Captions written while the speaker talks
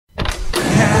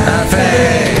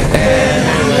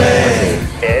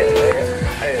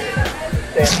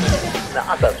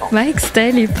Mike's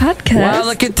Daily Podcast. Well,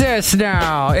 look at this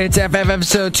now. It's FF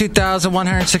episode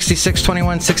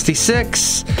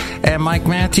 2166, and Mike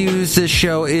Matthews. This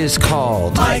show is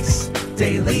called Mike's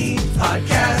Daily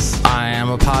Podcast. I am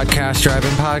a podcaster. I've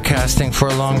been podcasting for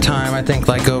a long time, I think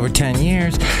like over 10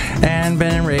 years, and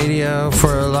been in radio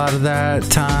for a lot of that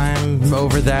time.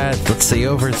 Over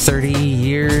 30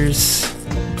 years.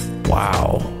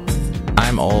 Wow.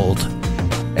 I'm old.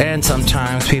 And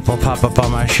sometimes people pop up on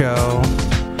my show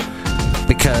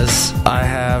because I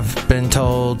have been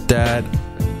told that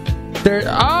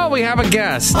we have a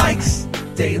guest. Mike's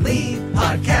Daily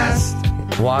Podcast.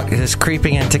 Walk is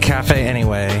creeping into cafe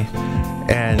anyway,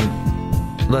 and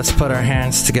let's put our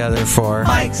hands together for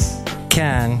Mike's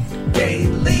Ken.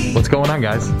 Daily. What's going on,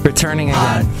 guys? Returning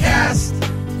again.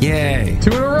 Podcast. Yay.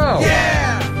 2 in a row.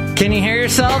 Yeah. Can you hear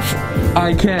yourself?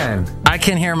 I can. I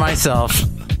can hear myself.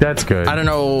 That's good. I don't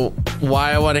know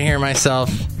why I want to hear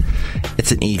myself.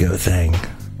 It's an ego thing.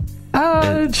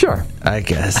 Sure. I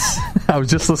guess. I was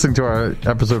just listening to our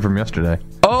episode from yesterday.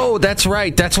 Oh, that's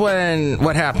right. That's what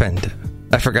happened.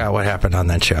 I forgot what happened on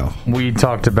that show. We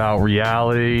talked about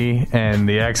reality and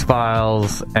the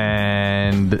X-Files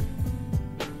and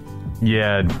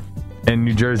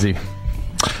New Jersey.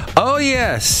 Oh,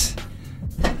 yes.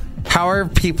 How are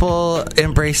people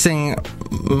embracing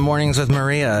Mornings with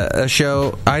Maria, a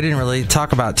show I didn't really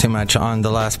talk about too much on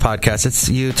the last podcast? It's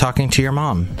you talking to your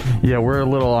mom. Yeah, we're a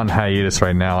little on hiatus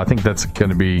right now. I think that's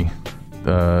going to be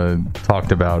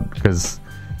talked about because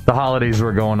the holidays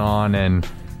were going on and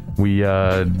we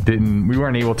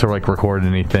weren't able to record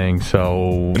anything.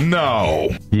 So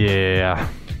No. Yeah.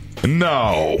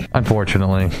 No.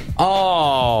 Unfortunately.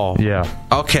 Oh. Yeah.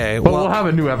 Okay. But we'll have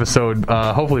a new episode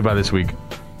hopefully by this week.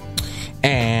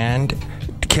 And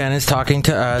Ken is talking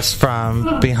to us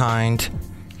from behind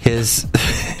his,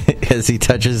 as he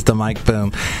touches the mic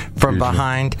boom, from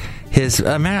behind his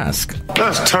mask.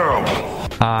 That's terrible.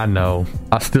 I know.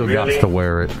 I still got to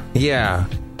wear it. Yeah.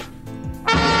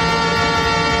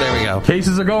 There we go.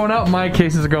 Cases are going up, Mike.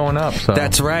 Cases are going up. So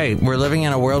That's right. We're living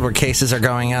in a world where cases are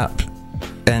going up.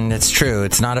 And it's true.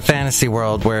 It's not a fantasy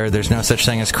world where there's no such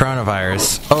thing as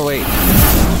coronavirus. Oh, wait.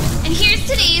 And here's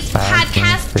today's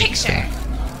podcast picture.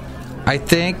 I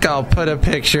think I'll put a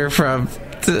picture from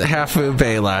Half Moon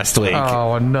Bay last week.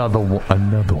 Oh, another one.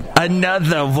 Another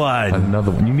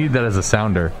one. You need that as a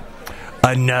sounder.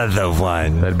 Another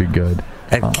one. That'd be good.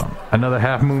 Another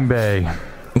Half Moon Bay.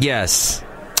 Yes.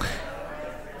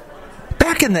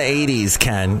 Back in the 80s,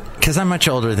 Ken, because I'm much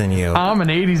older than you. I'm an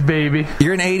 80s baby.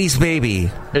 You're an 80s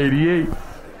baby. 88.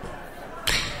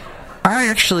 I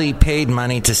actually paid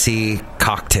money to see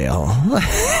Cocktail.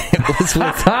 It was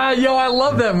with Yo, I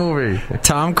love that movie.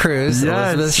 Tom Cruise,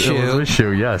 Yes, Elizabeth Shue. Elizabeth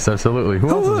Shue, yes, absolutely. Who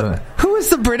else is in it? Who was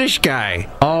the British guy?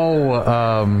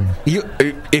 Oh,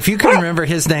 If you can remember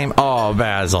his name. Oh,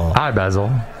 Basil. Hi,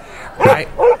 Basil.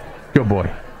 Good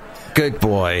boy. Good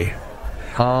boy.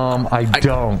 I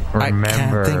don't remember. I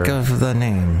can't think of the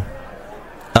name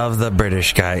of the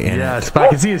British guy in it. Yes, but I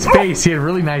can see his face. He had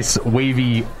really nice,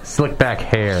 wavy, slick back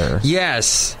hair.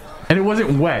 Yes. And it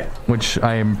wasn't wet, which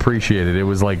I appreciated. It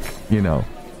was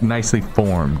nicely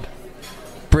formed.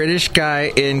 British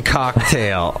guy in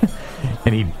Cocktail.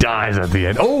 And he dies at the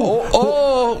end. Who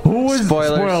was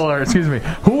spoiler? Excuse me.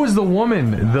 Who was the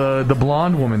woman, the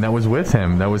blonde woman that was with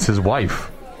him? That was his wife.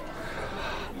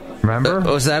 Remember?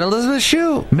 Was that Elizabeth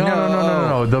Shue?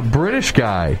 No. The British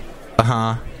guy.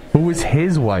 Uh-huh. Who was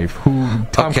his wife? Who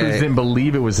Tom Cruise didn't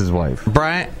believe it was his wife.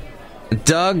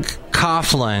 Doug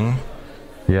Coughlin.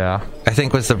 Yeah. I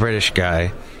think was the British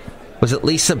guy. Was it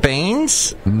Lisa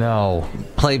Baines? No.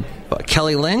 Played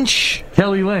Kelly Lynch?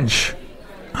 Kelly Lynch.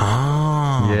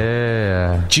 Oh.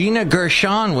 Yeah. Gina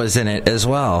Gershon was in it as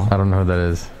well. I don't know who that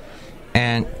is.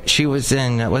 And she was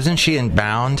wasn't she in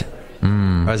Bound?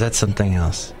 Or was that something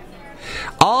else?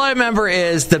 All I remember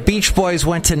is the Beach Boys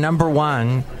went to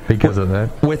 #1 because of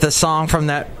that, with a song from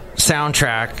that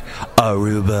soundtrack,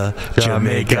 Aruba,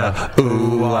 Jamaica,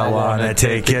 ooh, I wanna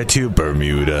take you to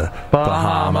Bermuda,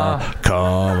 Bahama,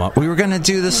 come on. We were gonna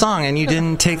do the song and you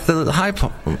didn't take the high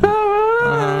point.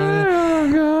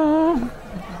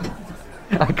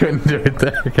 I couldn't do it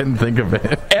there. I couldn't think of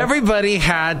it. Everybody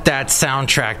had that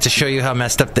soundtrack to show you how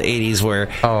messed up the 80s were.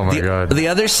 Oh my God. The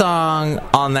other song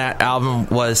on that album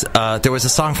was, there was a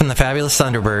song from the Fabulous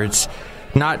Thunderbirds,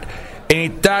 not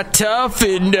Ain't That Tough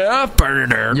Enough.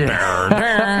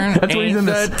 Yeah.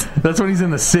 That's when he's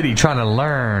in the city trying to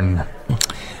learn.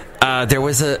 There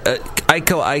was a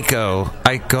Iko.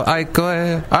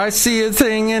 I see a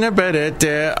thing in a bed.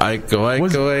 Iko.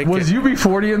 Was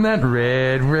UB40 in that?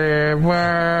 Red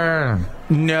wine.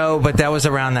 No, but that was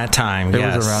around that time. It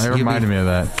was around. It reminded me of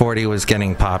that. 40 was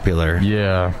getting popular.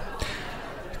 Yeah.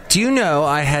 Do you know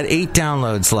I had 8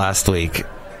 downloads last week?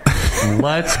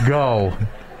 Let's go.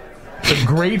 The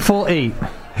Grateful 8.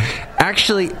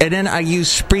 Actually, and then I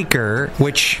used Spreaker,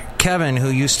 which Kevin, who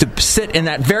used to sit in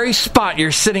that very spot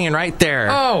you're sitting in right there.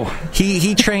 Oh.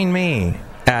 He trained me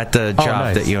at the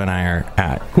job that you and I are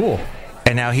at. Cool.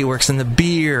 And now he works in the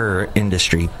beer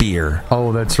industry. Beer.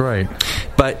 Oh, that's right.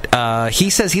 But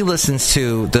he says he listens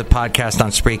to the podcast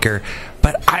on Spreaker.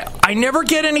 But I never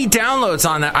get any downloads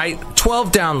on that.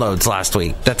 12 downloads last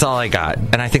week. That's all I got.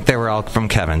 And I think they were all from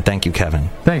Kevin. Thank you, Kevin.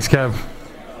 Thanks, Kev.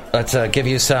 Let's give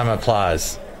you some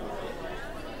applause.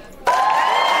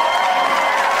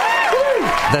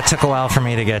 That took a while for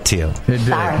me to get to you. It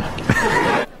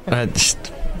did.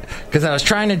 Because I was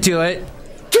trying to do it,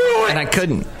 and I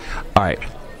couldn't. All right.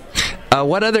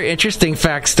 What other interesting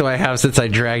facts do I have since I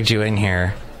dragged you in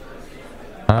here?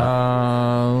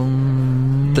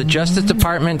 The Justice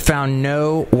Department found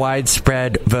no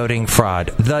widespread voting fraud.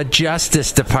 The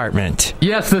Justice Department.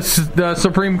 Yes, the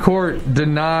Supreme Court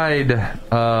denied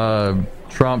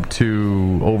Trump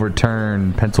to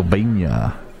overturn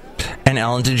Pennsylvania. And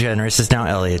Ellen DeGeneres is now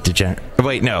Elliot DeGeneres.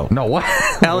 Wait, no. No, what?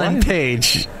 Ellen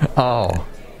Page. Oh.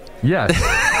 Yes.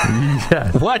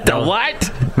 Yes. What? The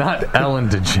what? Not Ellen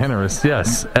DeGeneres.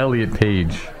 Yes, Elliot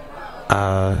Page.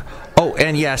 Oh,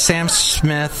 and yeah, Sam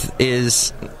Smith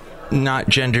is not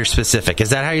gender specific.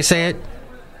 Is that how you say it?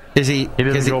 Is he? He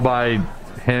doesn't go by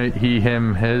he,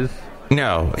 him, his?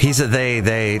 No, he's a they.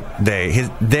 His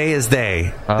they is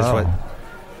they. Oh.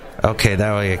 Okay,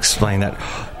 that will explain that.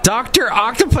 Dr.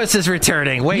 Octopus is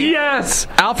returning. Wait. Yes!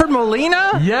 Alfred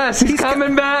Molina? Yes, he's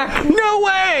coming back. No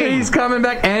way! He's coming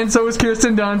back, and so is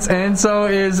Kirsten Dunst, and so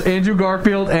is Andrew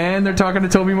Garfield, and they're talking to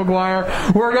Tobey Maguire.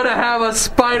 We're going to have a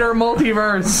spider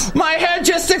multiverse. My head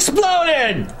just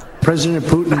exploded! President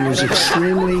Putin is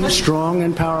extremely strong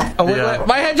and powerful. Oh, wait,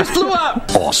 my head just flew up!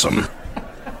 Awesome.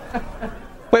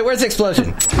 Wait, where's the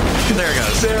explosion? There it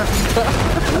goes.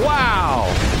 Wow!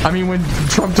 I mean, when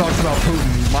Trump talks about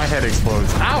Putin, my head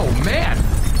explodes. Ow, man!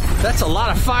 That's a lot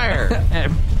of fire.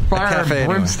 Fire and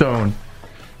brimstone. Anyway.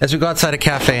 As we go outside a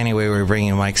cafe anyway, we're bringing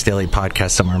you Mike's Daily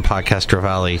Podcast somewhere in Podcast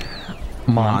Valley.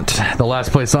 Mont, the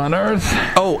last place on earth.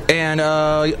 Oh, and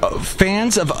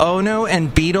fans of Ono and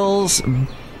Beatles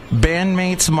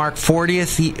bandmates mark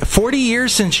 40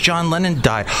 years since John Lennon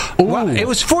died. Wow, it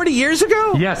was 40 years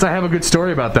ago? Yes, I have a good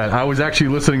story about that. I was actually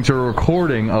listening to a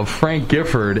recording of Frank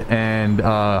Gifford and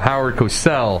Howard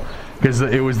Cosell, because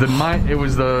it was the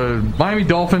Miami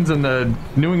Dolphins and the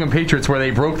New England Patriots where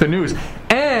they broke the news.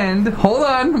 And hold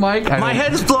on, Mike. My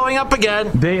head's blowing up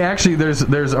again. They actually there's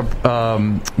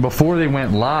a before they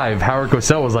went live, Howard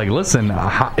Cosell was like, "Listen,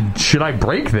 should I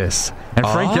break this?" And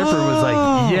Frank Gifford was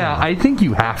like, "Yeah, I think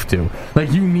you have to.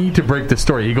 Like, you need to break the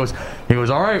story." He goes,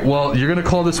 "All right, well, you're gonna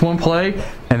call this one play,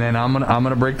 and then I'm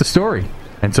gonna break the story."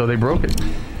 And so they broke it.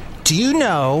 Do you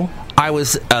know, I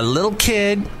was a little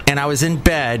kid and I was in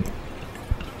bed.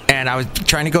 And I was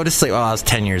trying to go to sleep. Well, I was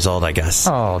 10 years old, I guess.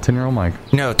 Oh, 10-year-old Mike.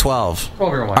 No, 12.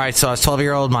 12-year-old Mike. All right, so I was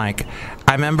 12-year-old Mike.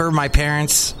 I remember my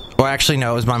parents... Well, actually,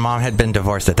 no, it was my mom had been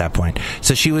divorced at that point.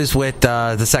 So she was with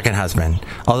the second husband,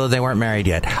 although they weren't married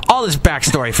yet. All this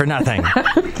backstory for nothing.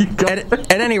 At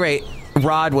any rate,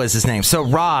 Rod was his name. So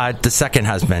Rod, the second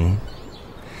husband,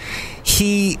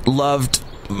 he loved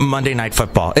Monday Night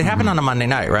Football. It happened on a Monday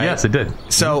night, right? Yes, it did.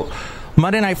 So...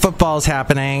 Monday Night Football is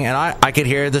happening, and I could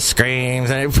hear the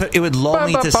screams, and it would lull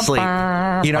me to sleep.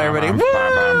 You know, everybody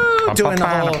woo, doing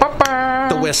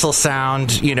the whistle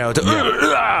sound, you know,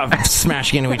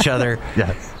 smashing into each other.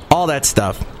 Yes. All that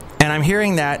stuff. And I'm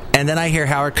hearing that, and then I hear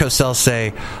Howard Cosell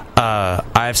say, I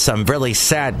have some really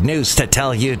sad news to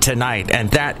tell you tonight, and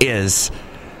that is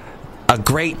a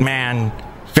great man,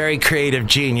 very creative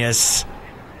genius,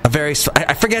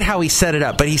 I forget how he set it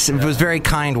up, but it was very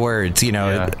kind words. You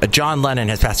know, John Lennon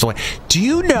has passed away. Do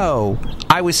you know,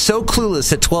 I was so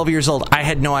clueless at 12 years old, I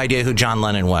had no idea who John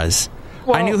Lennon was.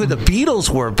 Well, I knew who the Beatles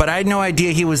were, but I had no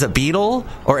idea he was a Beatle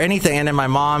or anything. And then my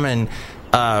mom and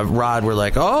Rod were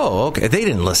like, oh, okay. They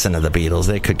didn't listen to the Beatles.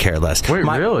 They could care less. Wait,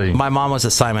 really? My mom was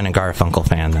a Simon and Garfunkel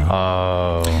fan, though.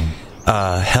 Oh.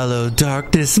 Hello,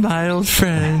 darkness, my old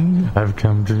friend. I've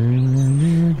come to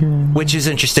you again. Which is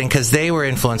interesting because they were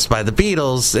influenced by the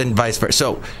Beatles and vice versa.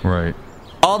 So, right.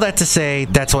 All that to say,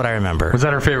 that's what I remember. Was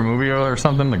that her favorite movie or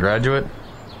something, The Graduate?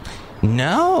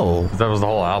 No. That was the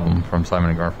whole album from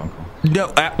Simon and Garfunkel.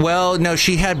 No, no,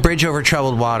 she had Bridge Over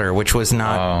Troubled Water, which was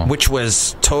not, which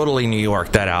was totally New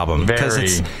York, that album.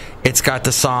 Because it's got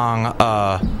the song,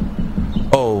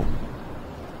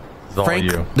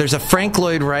 there's a Frank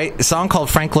Lloyd Wright song called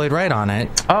Frank Lloyd Wright on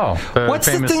it. Oh, the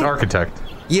famous architect.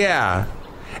 Yeah.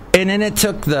 And then it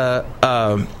took the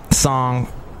song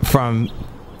from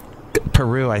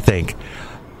Peru, I think.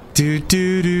 Do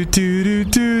do do do do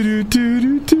do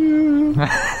do do.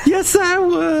 Yes, I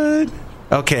would.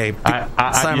 Okay,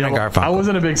 Simon and Garfunkel. I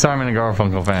wasn't a big Simon and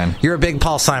Garfunkel fan. You're a big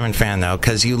Paul Simon fan, though,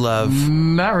 because you love.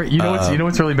 Not re- you know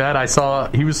what's really bad. I saw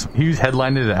he was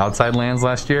headlined at Outside Lands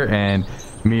last year, and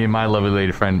me and my lovely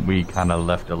lady friend, we kind of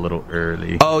left a little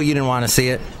early. Oh, you didn't want to see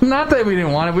it? Not that we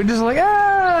didn't want it. We're just like,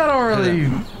 I don't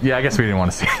really. Yeah, I guess we didn't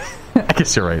want to see it. I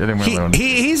guess you're right. I didn't really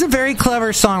he's a very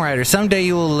clever songwriter. Someday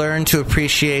you will learn to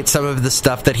appreciate some of the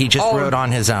stuff that he just wrote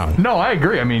on his own. No, I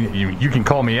agree. I mean, you can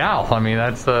call me Alf. I mean,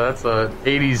 that's a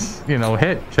 80s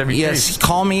hit. Chevy Chase. Yes,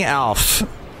 Call Me Alf.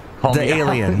 The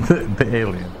alien. The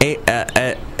alien.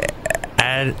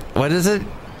 What is it?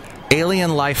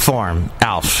 Alien life form.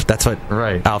 Alf. That's what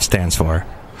Alf stands for.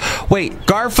 Wait,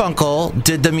 Garfunkel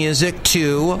did the music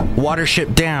to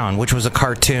Watership Down, which was a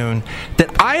cartoon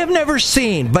that I have never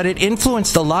seen, but it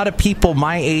influenced a lot of people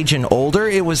my age and older.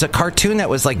 It was a cartoon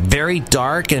that was like very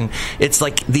dark, and it's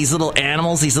like these little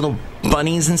animals, these little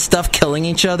bunnies and stuff killing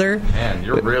each other.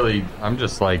 Man, I'm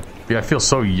just like, I feel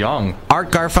so young. Art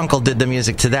Garfunkel did the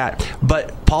music to that,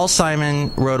 but Paul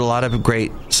Simon wrote a lot of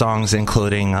great songs,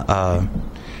 including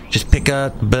Just Pick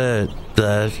Up the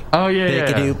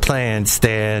Pick-a-doo plan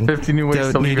stand. 50 New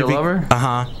Ways to Leave Your Lover?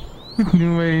 50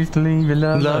 New Ways to Leave Your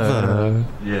Lover.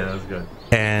 Yeah, that's good.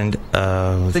 And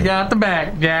they got the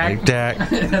back, Jack.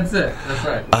 That's it. That's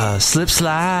right. Slip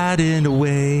sliding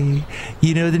away.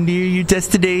 You know, the nearer your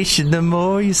destination, the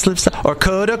more you slip slide. Or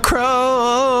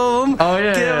Kodachrome. Oh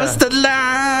yeah. Give us the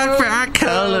light bright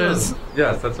colors.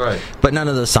 Yes, that's right. But none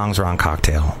of those songs were on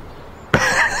Cocktail.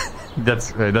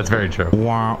 That's very true.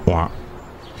 Wah, wah.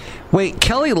 Wait,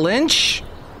 Kelly Lynch?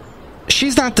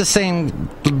 She's not the same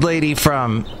lady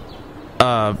from.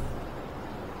 I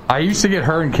used to get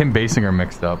her and Kim Basinger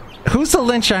mixed up. Who's the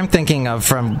Lynch I'm thinking of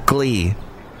from Glee?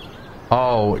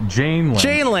 Oh, Jane Lynch.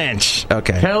 Jane Lynch.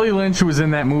 Okay. Kelly Lynch was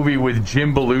in that movie with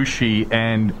Jim Belushi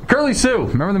and Curly Sue.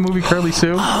 Remember the movie Curly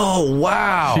Sue? Oh,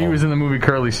 wow. She was in the movie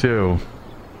Curly Sue.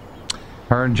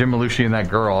 Her and Jim Belushi and that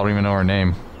girl. I don't even know her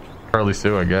name. Curly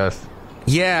Sue, I guess.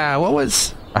 Yeah, what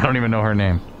was... I don't even know her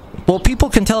name. Well, people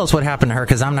can tell us what happened to her,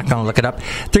 because I'm not going to look it up.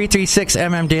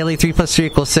 336MM Daily, 3 plus 3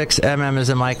 equals 6. MM is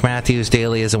in Mike Matthews.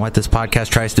 Daily is in what this podcast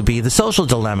tries to be. The Social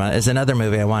Dilemma is another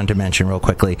movie I wanted to mention real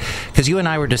quickly, because you and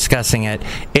I were discussing it.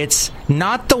 It's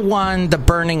not the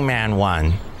Burning Man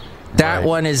one. That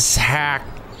one is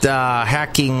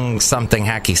hacking something,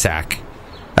 hacky sack.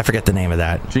 I forget the name of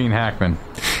that. Gene Hackman.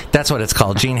 That's what it's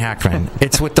called, Gene Hackman.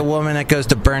 It's with the woman that goes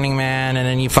to Burning Man, and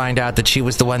then you find out that she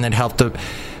was the one that helped the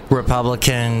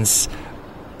Republicans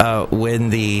win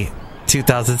the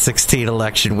 2016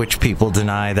 election, which people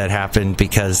deny that happened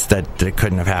because that it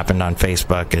couldn't have happened on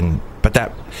Facebook.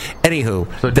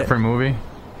 Anywho. So a different movie?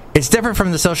 It's different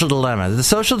from The Social Dilemma. The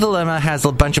Social Dilemma has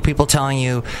a bunch of people telling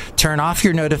you, turn off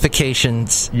your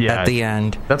notifications at the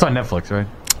end. That's on Netflix, right?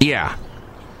 Yeah.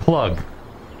 Plug.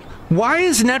 Why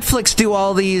does Netflix do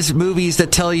all these movies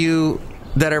that tell you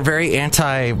that are very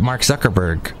anti-Mark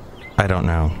Zuckerberg? I don't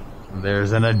know.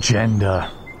 There's an agenda.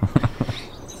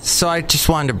 So I just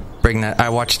wanted to bring that. I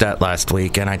watched that last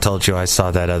week, and I told you I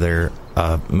saw that other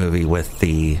movie with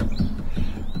the...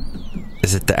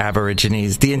 Is it the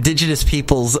Aborigines? The indigenous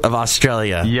peoples of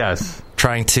Australia. Yes.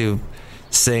 Trying to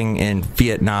sing in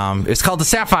Vietnam. It's called The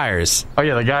Sapphires. Oh,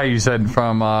 yeah, the guy you said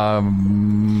from...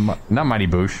 not Mighty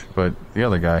Boosh, but the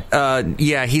other guy.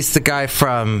 Yeah, he's the guy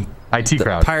from... IT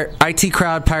Crowd. IT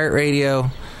Crowd, Pirate Radio...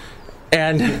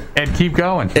 And keep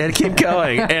going. And keep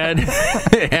going.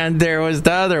 And there was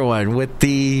the other one with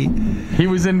the... He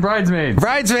was in Bridesmaids.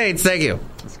 Bridesmaids, thank you.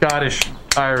 Scottish,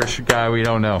 Irish guy, we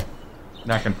don't know.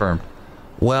 Not confirmed.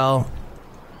 Well,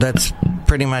 that's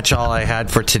pretty much all I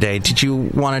had for today. Did you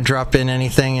want to drop in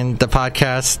anything in the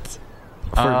podcast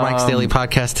for Mike's Daily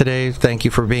Podcast today? Thank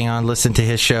you for being on. Listen to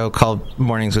his show called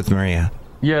Mornings with Maria.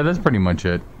 Yeah, that's pretty much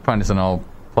it. Find us on all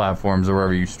platforms or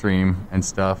wherever you stream and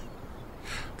stuff.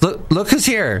 Look who's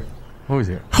here. Who's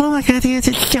here? Oh my God, it's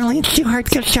Chely Shoehart,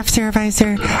 gift shop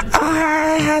supervisor.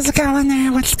 Oh, how's it going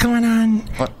there? What's going on?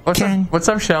 What's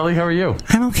up, Chely? How are you?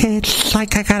 I'm okay. It's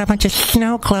like I got a bunch of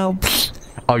snow globes.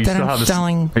 Oh, you still have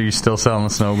selling. Are you still selling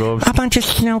the snow globes? A bunch of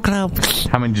snow globes.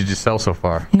 How many did you sell so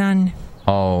far? None.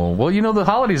 Oh, well, the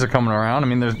holidays are coming around. I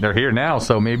mean, they're here now,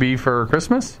 so maybe for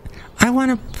Christmas? I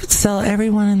want to sell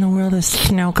everyone in the world a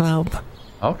snow globe.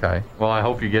 Okay. Well, I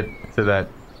hope you get to that.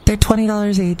 They're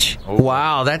 $20 each. Oh.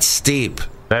 Wow, that's steep.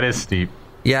 That is steep.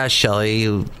 Yeah, Chely,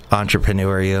 you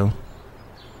entrepreneur, you.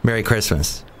 Merry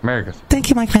Christmas. Merry Christmas. Thank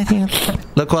you, Mike Matthews.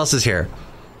 Look who else is here.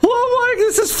 Hello, Mike.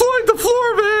 This is Floyd the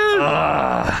Floorman.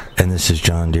 And this is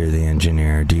John Deere, the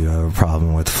engineer. Do you have a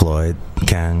problem with Floyd,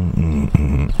 Ken?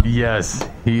 Mm-mm. Yes,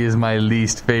 he is my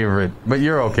least favorite. But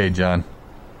you're okay, John.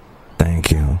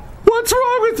 Thank you. What's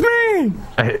wrong with me?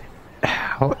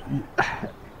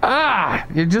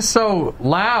 You're just so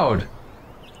loud.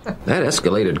 That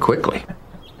escalated quickly.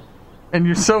 And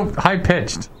you're so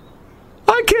high-pitched.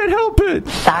 I can't help it.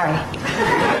 Sorry.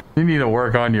 You need to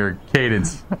work on your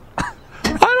cadence. I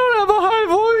don't have a high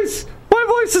voice. My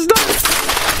voice is not...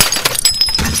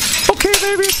 Okay,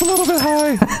 maybe it's a little bit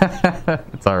high.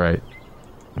 It's all right.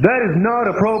 That is not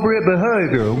appropriate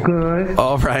behavior, okay?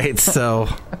 All right, so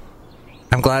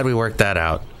I'm glad we worked that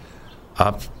out.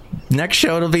 Next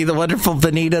show, it'll be the wonderful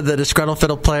Benita, the Disgruntled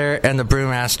Fiddle Player, and the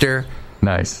Brewmaster.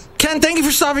 Nice. Ken, thank you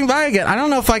for stopping by again. I don't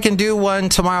know if I can do one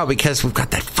tomorrow because we've got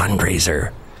that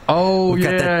fundraiser. Oh, we've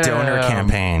got that donor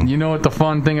campaign. You know what the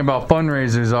fun thing about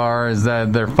fundraisers are is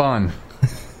that they're fun.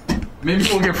 Maybe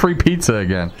we'll get free pizza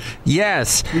again.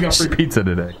 Yes. We got free pizza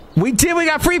today. We did. We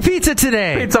got free pizza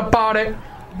today. Pizza party.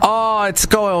 Oh, it's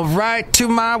going right to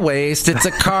my waist. It's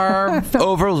a carb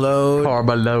overload.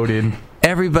 Carb loaded.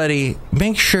 Everybody,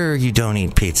 make sure you don't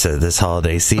eat pizza this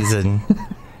holiday season.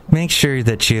 Make sure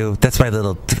that that's my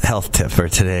little health tip for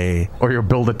today. Or you'll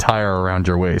build a tire around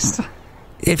your waist.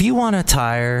 If you want a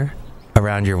tire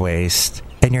around your waist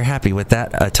and you're happy with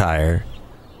that attire,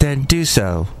 then do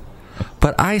so.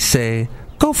 But I say,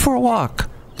 go for a walk.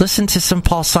 Listen to some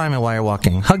Paul Simon while you're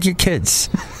walking. Hug your kids.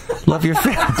 Love your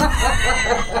family.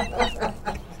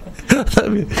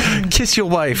 Kiss your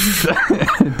wife.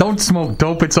 Don't smoke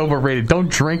dope, it's overrated. Don't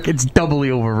drink, it's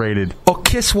doubly overrated. Or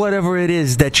kiss whatever it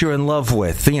is that you're in love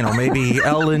with. Maybe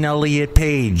Ellen Elliott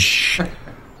Page.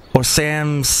 Or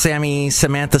Sammy,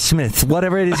 Samantha Smith.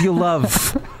 Whatever it is you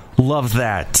love. Love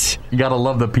that. You gotta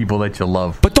love the people that you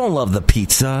love. But don't love the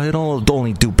pizza. It'll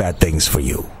only do bad things for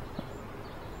you.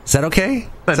 Is that okay?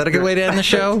 Is that a good way to end the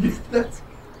show? That's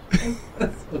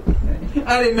okay.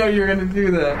 I didn't know you were going to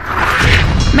do that.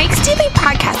 Mike's Daily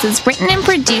Podcast is written and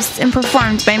produced and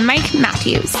performed by Mike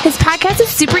Matthews. His podcast is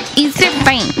super easy to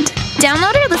find.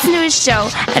 Download or listen to his show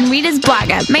and read his blog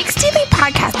at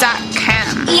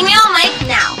MikesDailyPodcast.com. Email Mike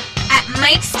now at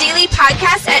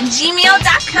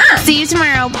MikesDailyPodcast@gmail.com. See you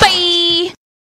tomorrow. Bye!